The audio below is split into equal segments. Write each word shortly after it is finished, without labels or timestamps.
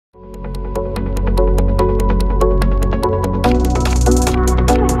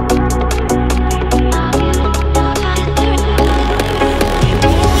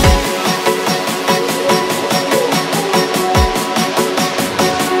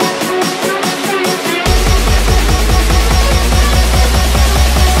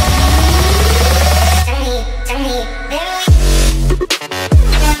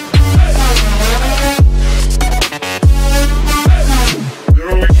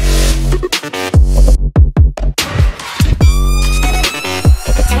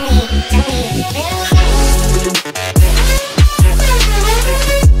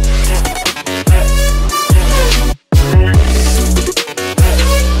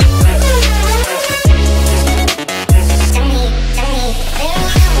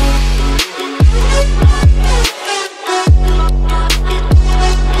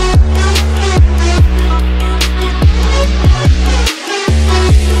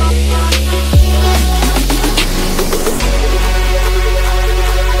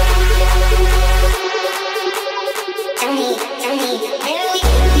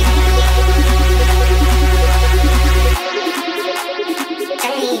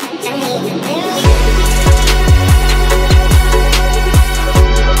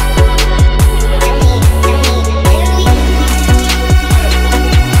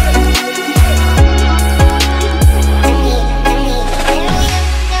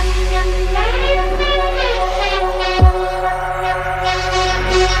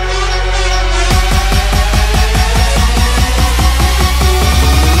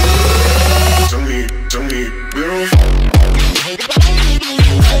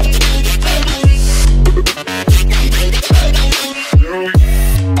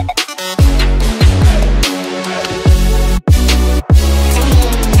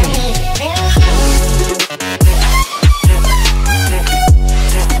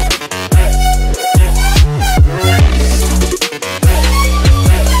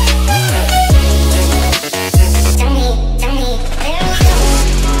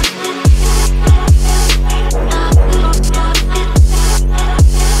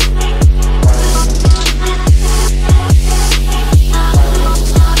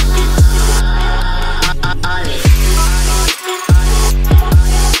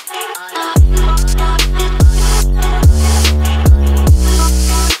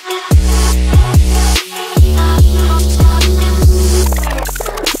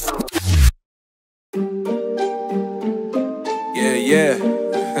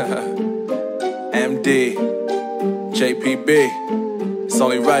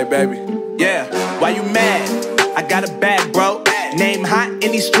it right, baby. Yeah, why you mad? I got a bag, bro. Name hot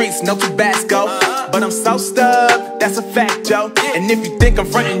in these streets, no Tabasco. But I'm so stubbed, that's a fact, yo. And if you think I'm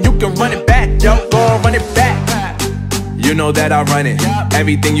frontin', you can run it back, yo. Go on, run it back. You know that I run it.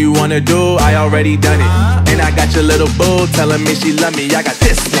 Everything you wanna do, I already done it. And I got your little boo telling me she love me. I got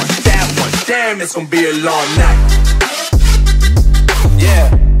this one, that one. Damn, it's gonna be a long night. Yeah.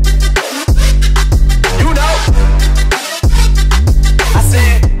 You know.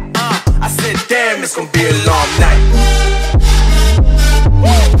 I said, damn, it's gonna be a long night.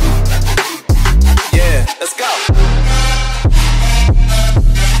 Yeah, let's go.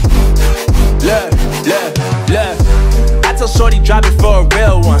 Look. I tell shorty drop it for a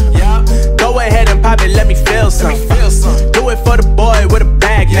real one. Go ahead and pop it, let me feel some. Do it for the boy with a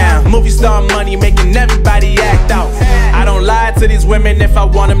bag now. Movie star money making everybody act out. I don't lie to these women, if I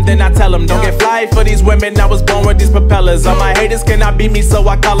want them then I tell them. Don't get fly for these women, I was born with these propellers. All my haters cannot beat me, so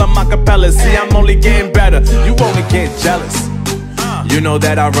I call them acapellas. See, I'm only getting better, you only get jealous. You know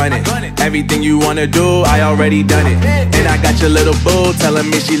that I run it. Everything you wanna do, I already done it. And I got your little boo telling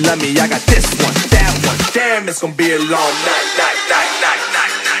me she love me. I got this one, that one. Damn, it's gonna be a long night.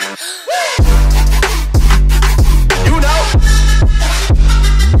 You know,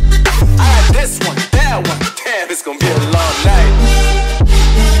 I got this one, that one. Damn, it's gonna be a long night.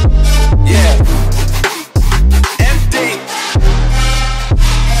 Yeah. MD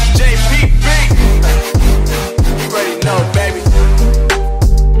JPB. You already know, baby.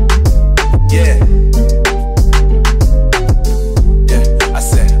 Yeah, I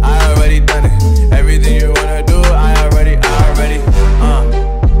said, I already done it. Everything you wanna do, I already,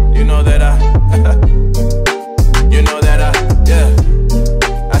 you know that you know that yeah.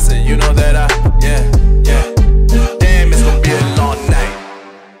 I said, you know that yeah. Damn, it's gonna be a long night.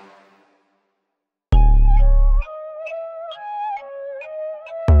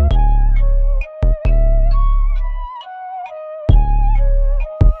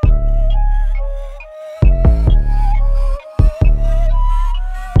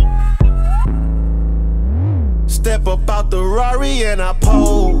 Step up out the Rari and I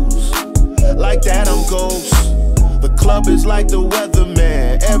pose like that I'm Ghost. The club is like the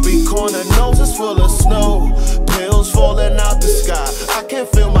weatherman. Every corner knows it's full of snow. Pills falling out the sky. I can't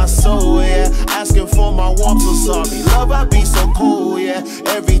feel my soul, yeah. Asking for my warmth, so sorry. Love, I be so cool, yeah.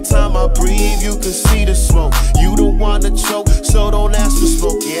 Every time I breathe, you can see the smoke. You don't wanna choke, so don't ask for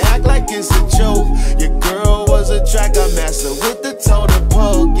smoke. Yeah, act like it's a joke. Your girl was a dragon master with the totem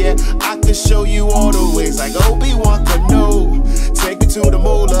poke, yeah. I can show you all the ways like Obi-Wan Kenobi. Take me to the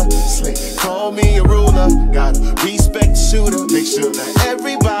moolah, slick, call me a ruler. Gotta respect the shooter, make sure that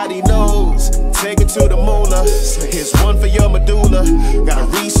everybody knows. Take it to the moolah, slick, here's one for your medulla. Gotta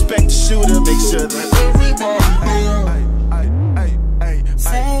respect the shooter, make sure that everybody knows.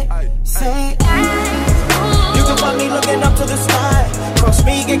 Say, you can find me looking up to the sky. Cross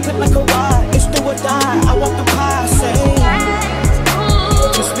me, get clipped like a ride. It's do or die, I want the pie. Say,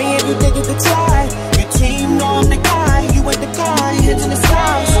 just me and you think you could try. Your team know I'm the guy, you ain't the guy. Hands in the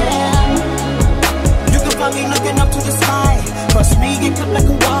sky, say, you can find me looking up to the sky. Cross me, get clipped like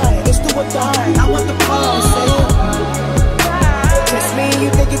a ride. It's do or die, I want the pie. Say, just me and you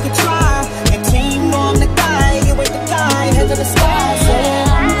think you could try. Your team know I'm the guy, you ain't the guy. Hands in the sky, say.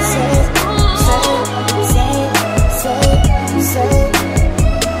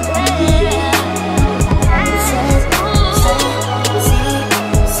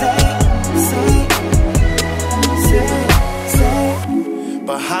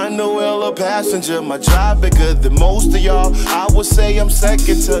 Behind the wheel a passenger, my drive bigger than most of y'all. I would say I'm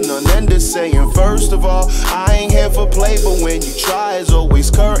second to none, and just saying first of all, I ain't here for play, but when you try, it's always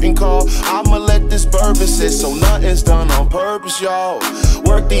curtain call. I'ma let this bourbon sit, so nothing's done on purpose, y'all.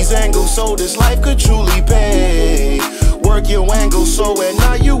 Work these angles so this life could truly pay. Work your angles so at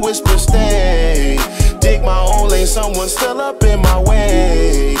night you whisper stay. Dig my own lane, someone still up in my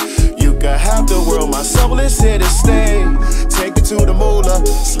way. You can have the world, my soul is here to stay. Take it to the moolah,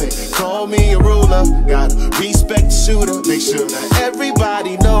 slick, call me a ruler. Gotta respect the shooter, make sure that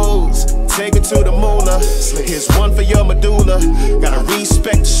everybody knows. Take it to the moolah, slick, here's one for your medulla. Gotta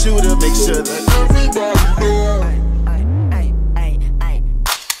respect the shooter, make sure that everybody knows.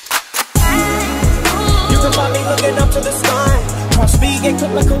 You can find me looking up to the sky. Cross me, get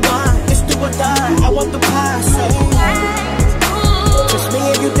cooked like a wine. It's do or die, I want the pie, say. Just me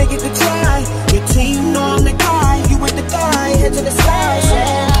and you think you could try. Your team know I'm the guy, you ain't the guy. Head to the sky,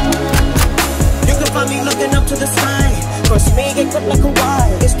 yeah. You can find me looking up to the sky. Cross me, get clipped like a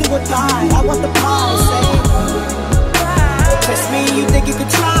wire. It's do or die, I want the pie, say. Just me and you think you could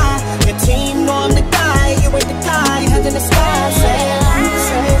try. Your team know I'm the guy, you ain't the guy. Head to the sky,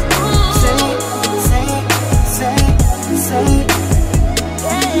 say.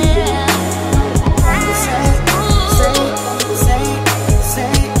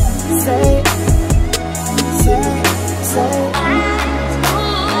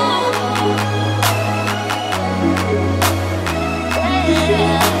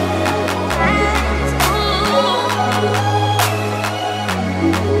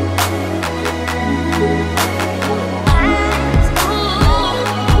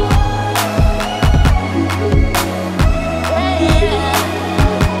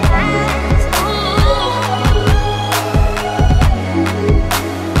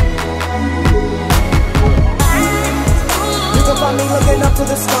 looking up to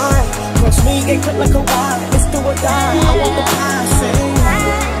the sky. Trust me, get quick like a ride. It's do or die, I want the passing.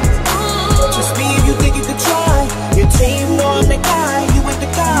 Trust me if you think you could try. Your team know I'm the guy. You ain't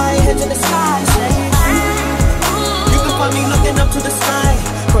the guy, heads in the sky. You can find me looking up to the sky.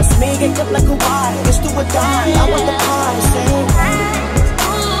 Trust me, get quick like a ride. It's do or die, I want the passing.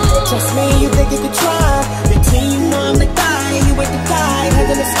 Trust me, you think you could try. Your team know I'm the guy. You ain't the guy,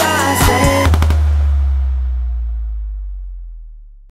 heads in the sky.